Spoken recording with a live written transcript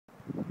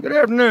Good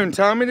afternoon,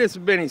 Tommy. This is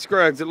Benny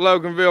Scruggs at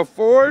Loganville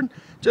Ford.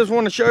 Just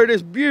want to show you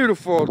this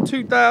beautiful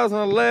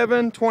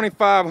 2011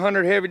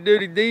 2500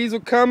 heavy-duty diesel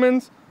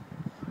Cummins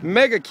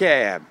Mega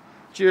Cab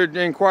that you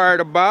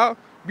inquired about.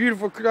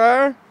 Beautiful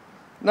car,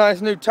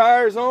 nice new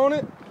tires on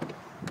it.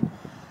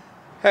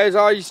 Has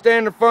all your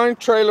standard fun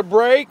trailer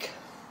brake,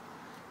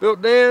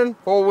 built-in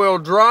 4-wheel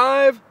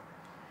drive,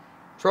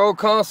 control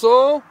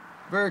console,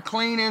 very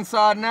clean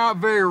inside and out,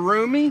 very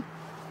roomy.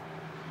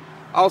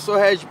 Also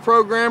has your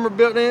programmer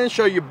built in,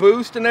 show you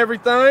boost and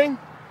everything.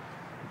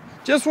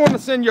 Just want to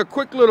send you a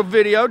quick little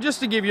video just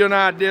to give you an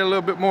idea a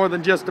little bit more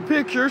than just the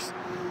pictures.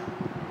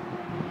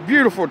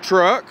 Beautiful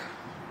truck.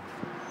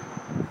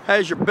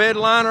 Has your bed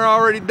liner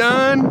already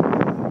done.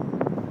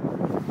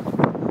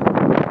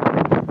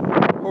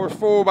 Horse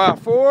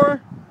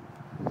 4x4.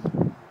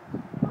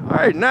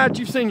 Alright, now that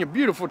you've seen your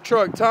beautiful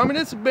truck, Tommy,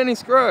 this is Benny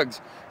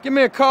Scruggs. Give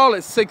me a call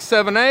at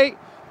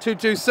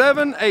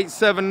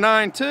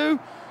 678-227-8792.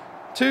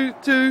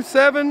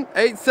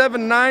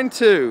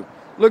 227-8792.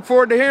 Look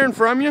forward to hearing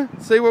from you.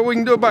 See what we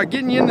can do about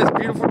getting you in this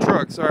beautiful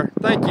truck, sir.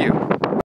 Thank you.